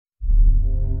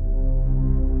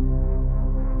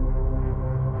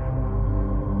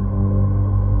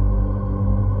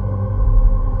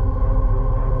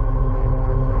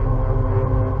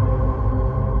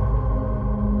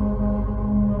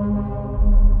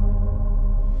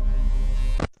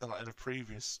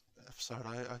previous episode,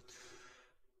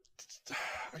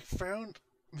 I found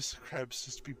Mr. Krabs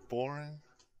just to be boring,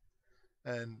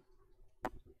 and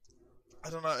I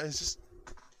don't know. It's just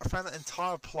I found that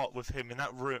entire plot with him in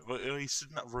that room. He stood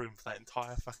in that room for that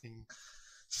entire fucking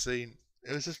scene.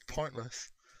 It was just pointless.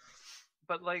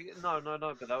 But like, no.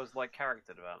 But that was like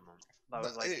character development. That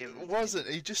was like it wasn't.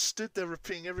 He just stood there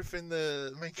repeating everything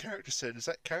the main character said. Is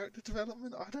that character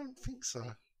development? I don't think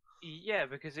so. Yeah,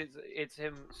 because it's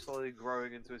him slowly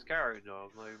growing into his character.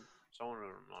 Like, someone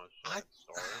didn't know that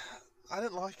story. I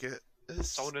didn't like it.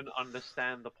 Someone didn't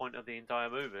understand the point of the entire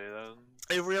movie.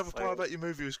 Then every other part about your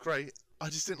movie was great. I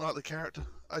just didn't like the character.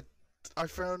 I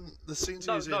found the scenes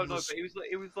he was in. No, but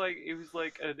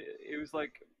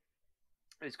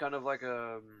it's kind of like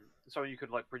something you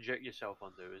could like project yourself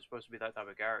onto. It's supposed to be that type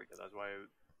of character. That's why it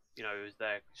was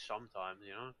there sometimes.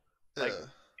 Like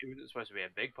it was supposed to be a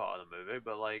big part of the movie,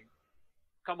 but like,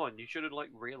 come on, you should have like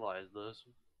realized this.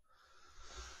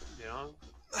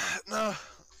 No,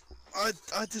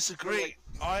 I disagree.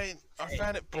 I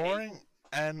found it boring,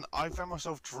 and I found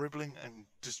myself dribbling and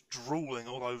just drooling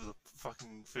all over the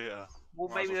fucking theater.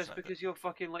 Well, maybe that's because you're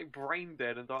fucking like brain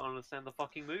dead and don't understand the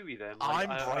fucking movie. Then like,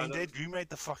 I'm brain dead. You made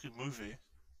the fucking movie.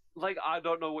 Like, I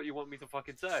don't know what you want me to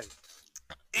fucking say.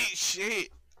 Eat shit.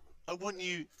 I want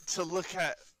you to look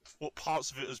at what parts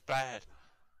of it was bad.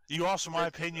 You asked for my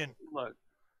opinion. Look.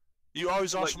 You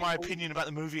always ask for my opinion about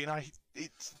the movie, and I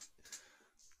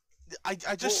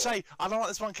just say I don't like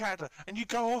this one character, and you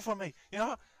go off on me.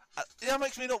 That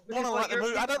makes me not want to like the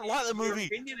movie. I don't like the movie.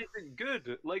 Your opinion isn't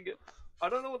good. Like, I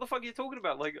don't know what the fuck you're talking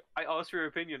about. Like, I asked for your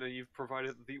opinion, and you've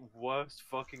provided the worst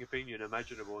fucking opinion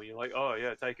imaginable. And you're like, oh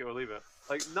yeah, take it or leave it.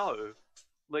 Like, no.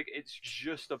 Like, it's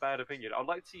just a bad opinion. I'd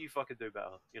like to see you fucking do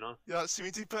better. You like to see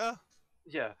me do better?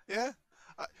 Yeah. Yeah.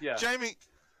 Yeah. Jamie,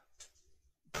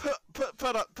 put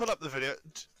up the video.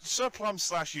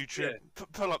 Surplum/YouTube. Yeah.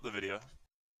 Put up the video.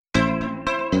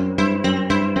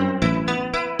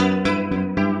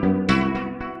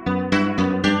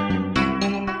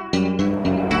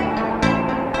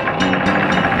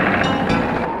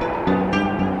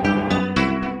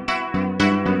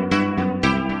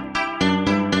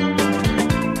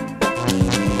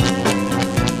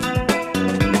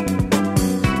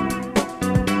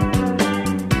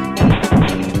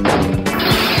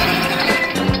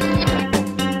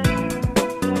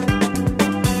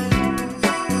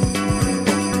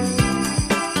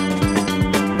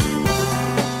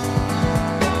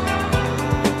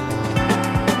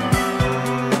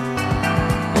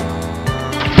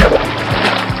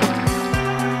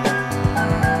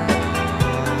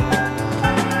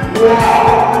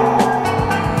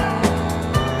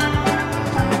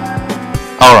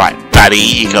 Alright, buddy,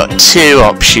 you got two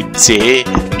options here.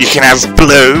 You can have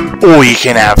blue, or you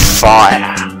can have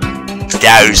fire.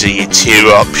 Those are your two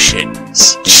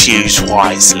options. Choose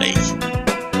wisely.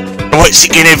 What's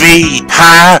it gonna be?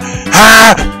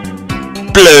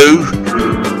 Blue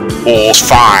or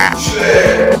fire?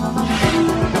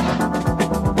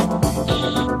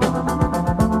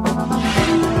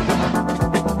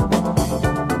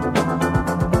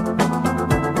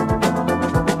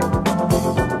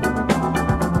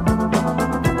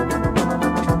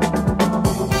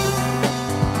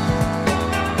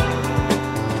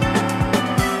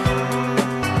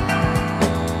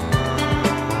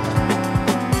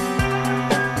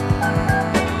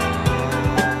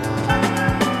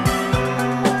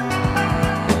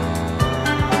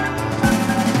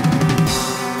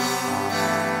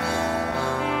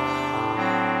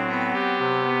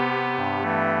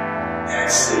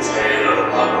 That's the tale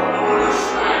of Lord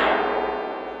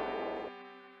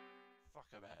Fuck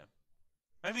about him.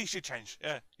 Maybe he should change.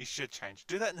 Yeah, he should change.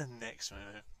 Do that in the next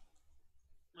movie.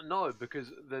 No,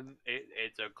 because then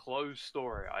it's a closed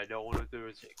story. I don't want to do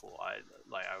a sequel. I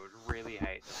would really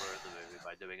hate to ruin the movie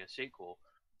by doing a sequel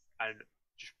and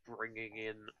just bringing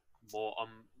in more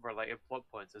unrelated plot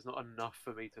points. There's not enough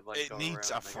for me to like. It go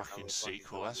needs around a and make fucking another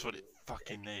sequel. That's what it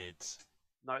fucking needs.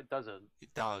 No, it doesn't.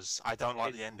 It does. I don't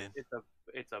like the ending.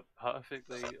 It's a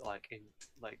perfectly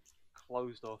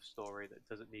closed off story that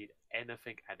doesn't need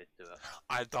anything added to it.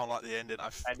 I don't like the ending.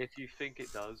 And if you think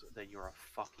it does, then you're a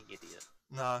fucking idiot.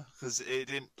 No, because it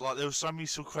didn't. Like, there were so many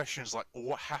still questions. Like,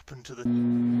 what happened to the?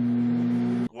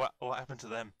 What happened to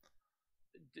them?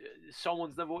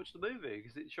 Someone's never watched the movie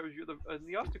because it shows you in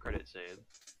the after credit scene.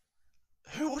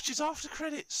 Who watches after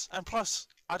credits? And plus,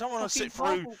 I don't want to sit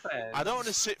through. I don't want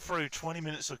to sit through 20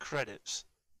 minutes of credits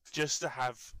just to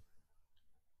have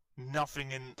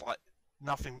nothing in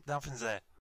nothing's there.